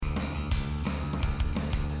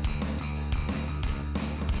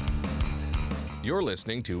You're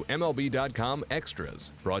listening to MLB.com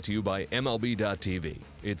Extras, brought to you by MLB.tv.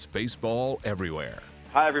 It's baseball everywhere.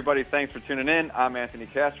 Hi, everybody. Thanks for tuning in. I'm Anthony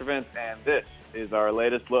Castrovince, and this is our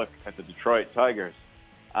latest look at the Detroit Tigers.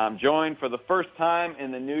 I'm joined for the first time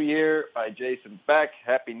in the new year by Jason Beck.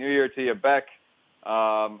 Happy New Year to you, Beck.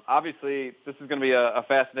 Obviously, this is going to be a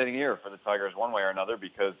fascinating year for the Tigers one way or another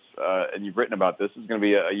because, and you've written about this, is going to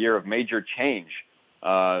be a year of major change.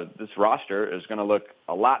 This roster is going to look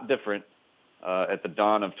a lot different at the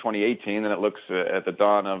dawn of 2018 than it looks at the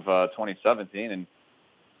dawn of 2017. And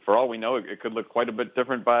for all we know, it could look quite a bit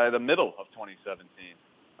different by the middle of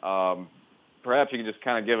 2017. Perhaps you can just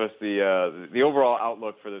kind of give us the overall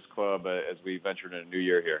outlook for this club as we venture into a new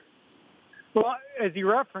year here. Well, as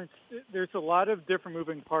you referenced, there's a lot of different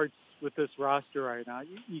moving parts with this roster right now.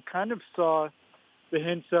 You kind of saw the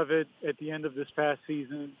hints of it at the end of this past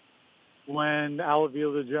season when Al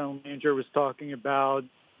Avila, the general manager, was talking about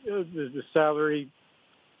the salaries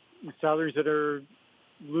that are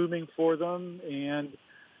looming for them, and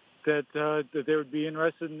that they would be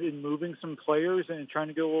interested in moving some players and trying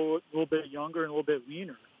to go a little bit younger and a little bit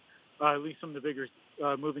leaner, at least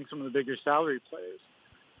moving some of the bigger salary players.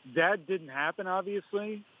 That didn't happen,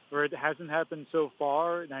 obviously, or it hasn't happened so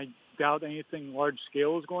far, and I doubt anything large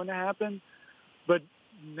scale is going to happen. But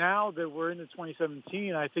now that we're into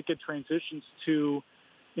 2017, I think it transitions to,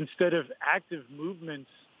 instead of active movements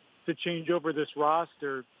to change over this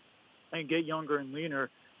roster and get younger and leaner,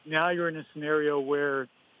 now you're in a scenario where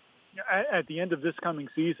at the end of this coming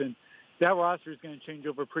season, that roster is going to change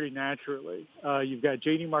over pretty naturally. You've got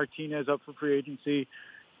J.D. Martinez up for free agency.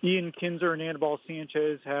 Ian Kinzer and Anibal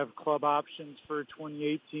Sanchez have club options for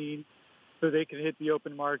 2018, so they can hit the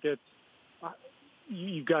open market.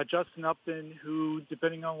 You've got Justin Upton, who,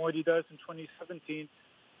 depending on what he does in 2017,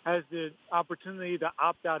 has the opportunity to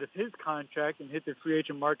opt out of his contract and hit the free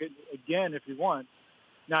agent market again if he wants.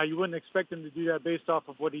 Now, you wouldn't expect him to do that based off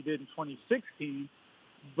of what he did in 2016,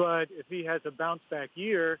 but if he has a bounce-back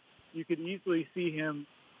year, you could easily see him,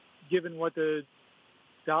 given what the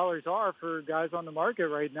dollars are for guys on the market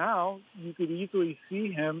right now, you could easily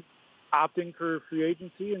see him opting for free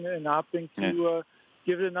agency and opting to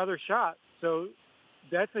give it another shot. So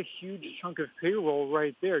that's a huge chunk of payroll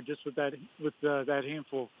right there, just with that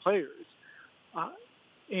handful of players.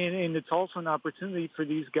 And it's also an opportunity for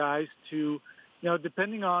these guys to,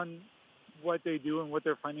 depending on what they do and what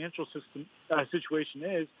their financial situation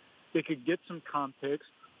is, they could get some comp picks,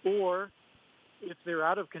 or if they're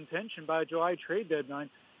out of contention by a July trade deadline,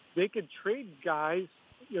 they could trade guys,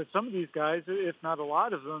 some of these guys, if not a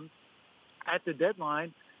lot of them, at the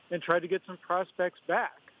deadline and try to get some prospects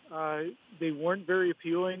back. They weren't very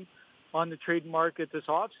appealing on the trade market this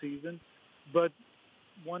offseason, but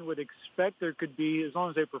one would expect there could be, as long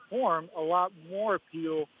as they perform, a lot more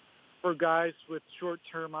appeal for guys with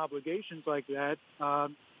short-term obligations like that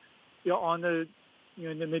on the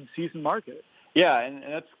in the mid-season market. Yeah,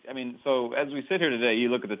 and so as we sit here today, you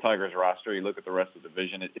look at the Tigers roster, you look at the rest of the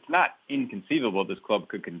division, it's not inconceivable this club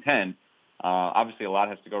could contend. Obviously, a lot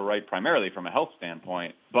has to go right primarily from a health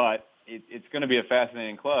standpoint, but it's going to be a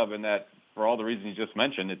fascinating club in that, for all the reasons you just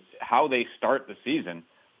mentioned, it's how they start the season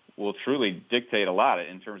will truly dictate a lot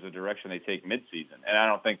in terms of the direction they take midseason. And I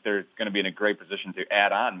don't think they're going to be in a great position to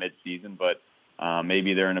add on midseason, but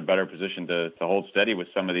maybe they're in a better position to hold steady with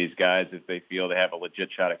some of these guys if they feel they have a legit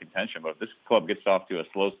shot at contention. But if this club gets off to a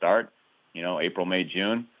slow start, April, May,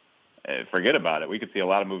 June, forget about it. We could see a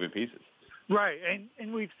lot of moving pieces. Right,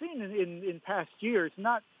 and we've seen in past years,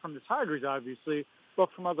 not from the Tigers, obviously, but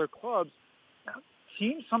from other clubs,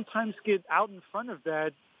 teams sometimes get out in front of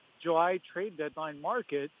that July trade deadline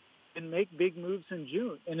market and make big moves in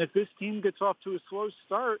June. And if this team gets off to a slow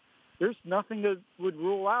start, there's nothing that would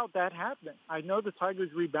rule out that happening. I know the Tigers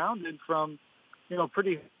rebounded from,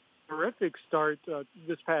 pretty horrific start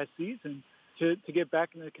this past season to get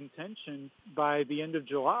back into contention by the end of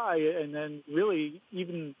July, and then really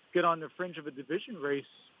even get on the fringe of a division race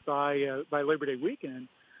by Labor Day weekend.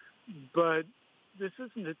 But this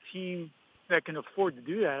isn't a team that can afford to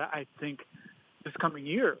do that, I think, this coming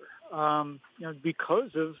year,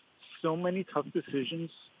 because of so many tough decisions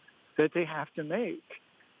that they have to make.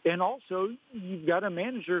 And also, you've got a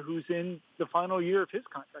manager who's in the final year of his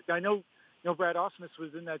contract. I know Brad Ausmus was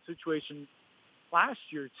in that situation last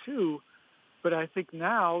year too, but I think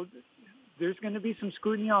now there's going to be some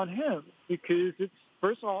scrutiny on him because it's,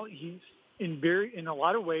 first of all, he's in a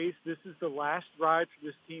lot of ways, this is the last ride for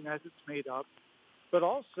this team as it's made up. But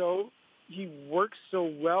also, he works so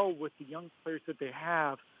well with the young players that they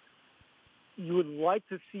have. You would like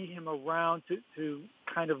to see him around to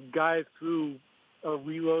kind of guide through a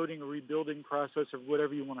reloading or rebuilding process or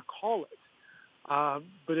whatever you want to call it.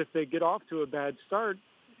 But if they get off to a bad start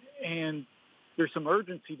and there's some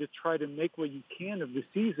urgency to try to make what you can of the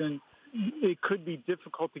season, it could be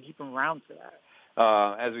difficult to keep them around for that.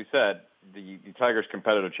 As we said, the Tigers'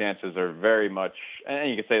 competitive chances are very much, and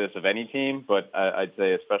you could say this of any team, but I'd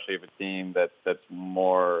say especially of a team that's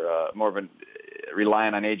more of a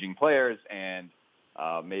relying on aging players and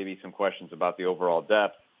maybe some questions about the overall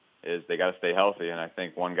depth, is they got to stay healthy. And I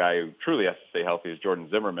think one guy who truly has to stay healthy is Jordan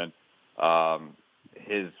Zimmermann.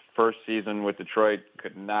 His first season with Detroit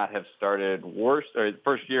could not have started worse, or his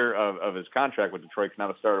first year of his contract with Detroit could not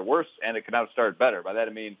have started worse, and it could not have started better. By that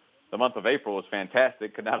I mean the month of April was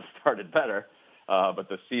fantastic, could not have started better, but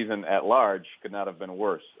the season at large could not have been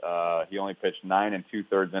worse. He only pitched 9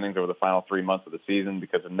 2/3 innings over the final 3 months of the season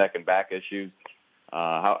because of neck and back issues.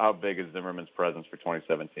 How big is Zimmermann's presence for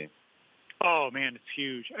 2017? Oh, man, it's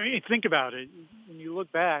huge. I mean, think about it. When you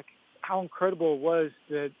look back, how incredible it was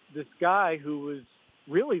that this guy who was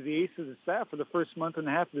really the ace of the staff for the first month and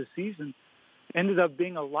a half of the season ended up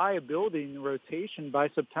being a liability in the rotation by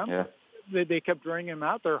September. Yeah. They kept bringing him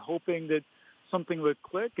out there hoping that something would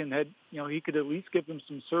click and he could at least give them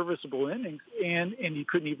some serviceable innings, and he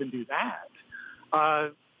couldn't even do that.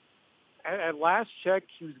 At last check,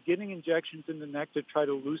 he was getting injections in the neck to try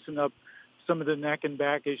to loosen up some of the neck and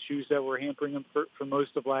back issues that were hampering him for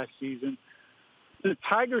most of last season. The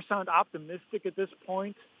Tigers sound optimistic at this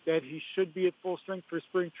point that he should be at full strength for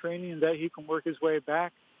spring training and that he can work his way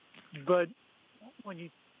back. But when you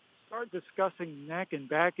start discussing neck and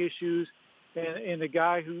back issues and a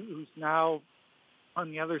guy who's now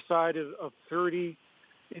on the other side of 30,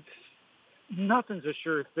 nothing's a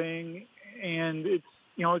sure thing. And it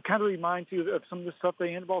kind of reminds you of some of the stuff that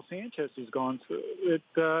Anibal Sanchez has gone through.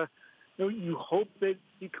 You hope that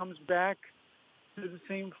he comes back to the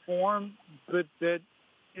same form, but that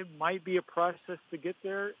it might be a process to get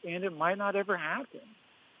there, and it might not ever happen.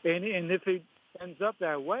 And if it ends up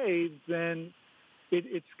that way, then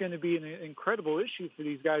it's going to be an incredible issue for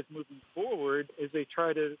these guys moving forward as they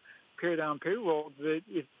try to pare down payroll. That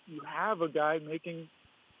if you have a guy making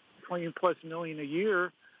 $20+ million a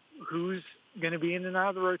year who's going to be in and out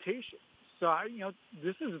of the rotation. So,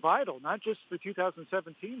 this is vital, not just for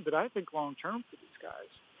 2017, but I think long-term for these guys.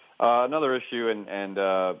 Another issue, and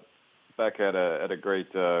Beck had a great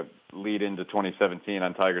lead into 2017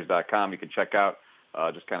 on Tigers.com. You can check out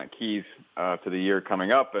just kind of keys to the year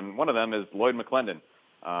coming up, and one of them is Lloyd McClendon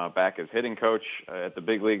back as hitting coach at the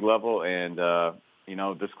big league level, and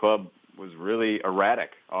this club was really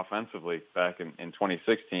erratic offensively back in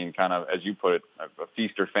 2016, kind of, as you put it, a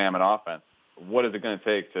feast or famine offense. What is it going to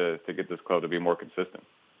take to get this club to be more consistent?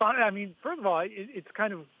 I mean, first of all, it's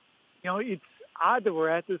kind of, it's odd that we're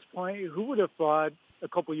at this point. Who would have thought a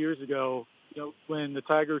couple years ago, when the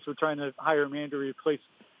Tigers were trying to hire a man to replace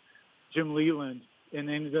Jim Leland and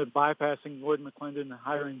ended up bypassing Lloyd McClendon and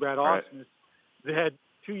hiring Brad Ausmus, that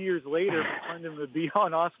 2 years later, McClendon would be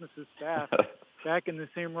on Ausmus's staff back in the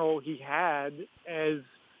same role he had as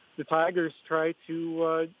the Tigers try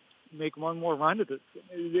to make one more run at this.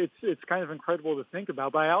 It's kind of incredible to think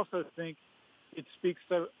about, but I also think it speaks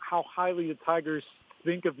to how highly the Tigers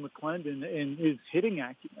think of McClendon and his hitting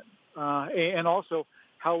acumen, and also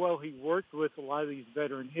how well he worked with a lot of these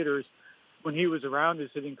veteran hitters when he was around as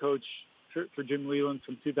hitting coach for Jim Leland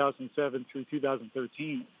from 2007 through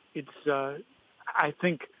 2013. I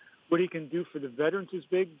think what he can do for the veterans is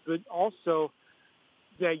big, but also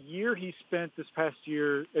that year he spent this past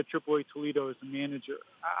year at AAA Toledo as a manager,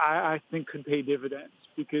 I think could pay dividends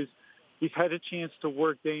because he's had a chance to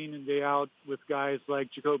work day in and day out with guys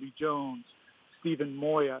like Jacoby Jones, Stephen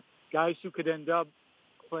Moya, guys who could end up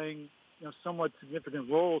playing somewhat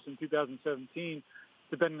significant roles in 2017,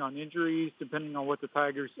 depending on injuries, depending on what the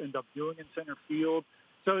Tigers end up doing in center field.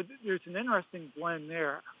 So there's an interesting blend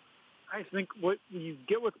there. I think what you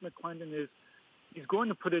get with McClendon is he's going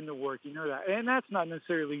to put in the work, that. And that's not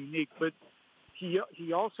necessarily unique, but he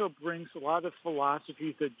also brings a lot of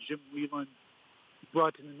philosophies that Jim Leland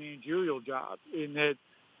brought to the managerial job, in that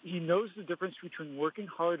he knows the difference between working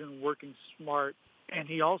hard and working smart, and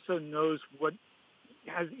he also knows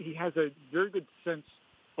he has a very good sense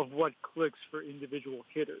of what clicks for individual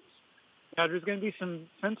hitters. Now, there's going to be some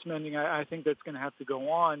sense mending, I think, that's going to have to go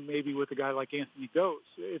on, maybe with a guy like Anthony Gose.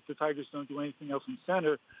 If the Tigers don't do anything else in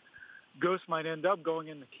center, Gose might end up going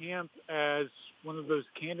into camp as one of those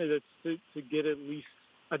candidates to get at least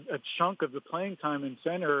a chunk of the playing time in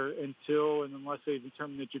center until and unless they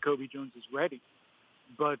determine that Jacoby Jones is ready.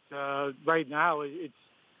 But right now, it's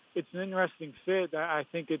an interesting fit. I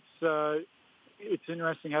think it's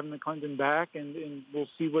interesting having McClendon back, and we'll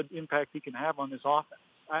see what impact he can have on this offense.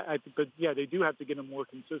 But yeah, they do have to get him more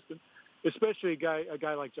consistent, especially a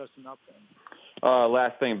guy like Justin Upton.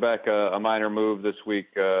 Last thing, Beck, a minor move this week.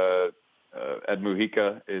 Ed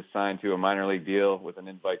Mujica is signed to a minor league deal with an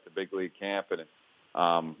invite to big league camp, and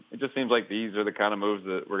it just seems like these are the kind of moves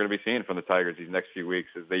that we're going to be seeing from the Tigers these next few weeks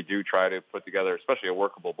as they do try to put together, especially a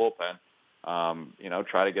workable bullpen.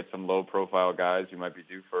 Try to get some low-profile guys who might be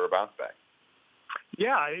due for a bounce back.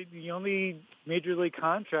 Yeah, the only major league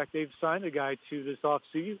contract they've signed a guy to this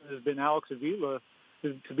offseason has been Alex Avila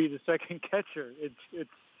to be the second catcher. It's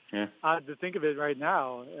odd to think of it right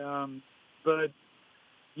now, but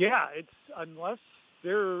yeah, it's unless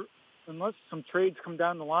some trades come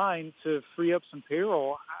down the line to free up some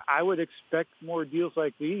payroll, I would expect more deals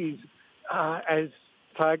like these as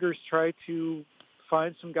Tigers try to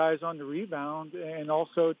find some guys on the rebound and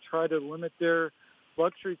also try to limit their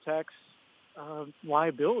luxury tax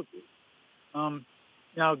liability.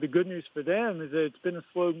 Now, the good news for them is that it's been a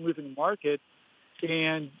slow-moving market,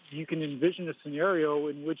 and you can envision a scenario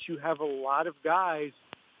in which you have a lot of guys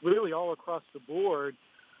really all across the board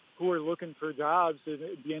who are looking for jobs at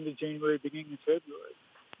the end of January, beginning of February.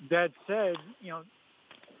 That said,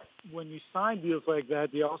 when you sign deals like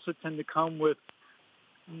that, they also tend to come with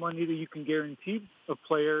money that you can guarantee a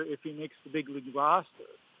player if he makes the big league roster.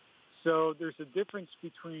 So there's a difference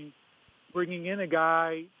between bringing in a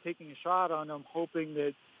guy, taking a shot on him, hoping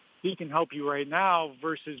that he can help you right now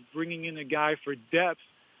versus bringing in a guy for depth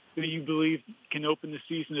that you believe can open the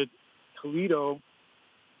season at Toledo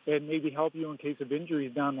and maybe help you in case of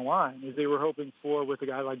injuries down the line, as they were hoping for with a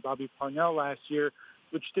guy like Bobby Parnell last year,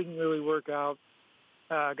 which didn't really work out.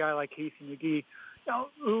 A guy like Casey McGee,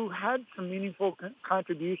 who had some meaningful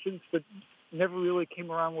contributions, but never really came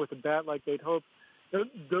around with a bat like they'd hoped.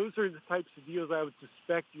 Those are the types of deals I would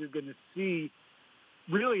suspect you're going to see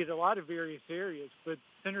really in a lot of various areas. But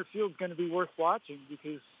center field's going to be worth watching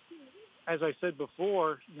because, as I said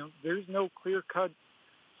before, there's no clear-cut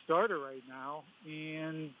starter right now.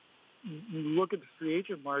 And you look at the free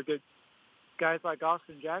agent market, guys like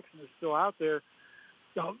Austin Jackson are still out there.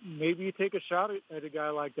 Maybe you take a shot at a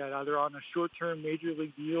guy like that, either on a short-term major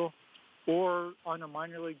league deal or on a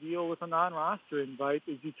minor league deal with a non-roster invite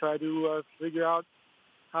as you try to figure out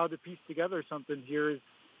how to piece together something here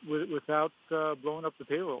without blowing up the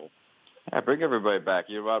payroll. Yeah, bring everybody back.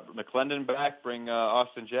 You brought McClendon back, bring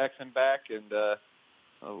Austin Jackson back, and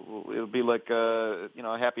it'll be like a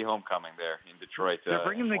happy homecoming there in Detroit. They're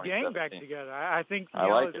bringing the gang back together. I think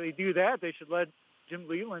if they do that, they should let Jim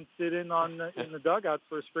Leland sit in in the dugout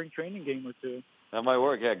for a spring training game or two. That might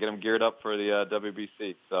work. Yeah, get them geared up for the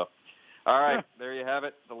WBC. So. All right, There you have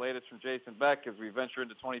it. The latest from Jason Beck as we venture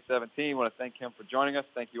into 2017. I want to thank him for joining us.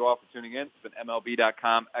 Thank you all for tuning in. It's been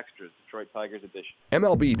MLB.com Extras, Detroit Tigers edition.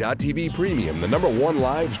 MLB.tv Premium, the #1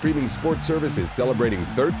 live streaming sports service, is celebrating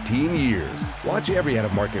 13 years. Watch every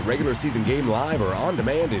out-of-market regular season game live or on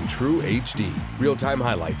demand in true HD. Real-time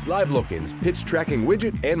highlights, live look-ins, pitch tracking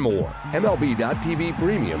widget, and more. MLB.tv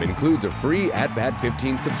Premium includes a free At-Bat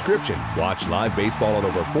 15 subscription. Watch live baseball on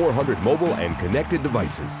over 400 mobile and connected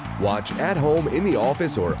devices. Watch at home, in the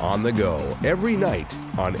office, or on the go every night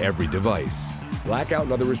on every device. Blackout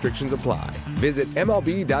and other restrictions apply. Visit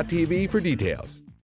MLB.tv for details.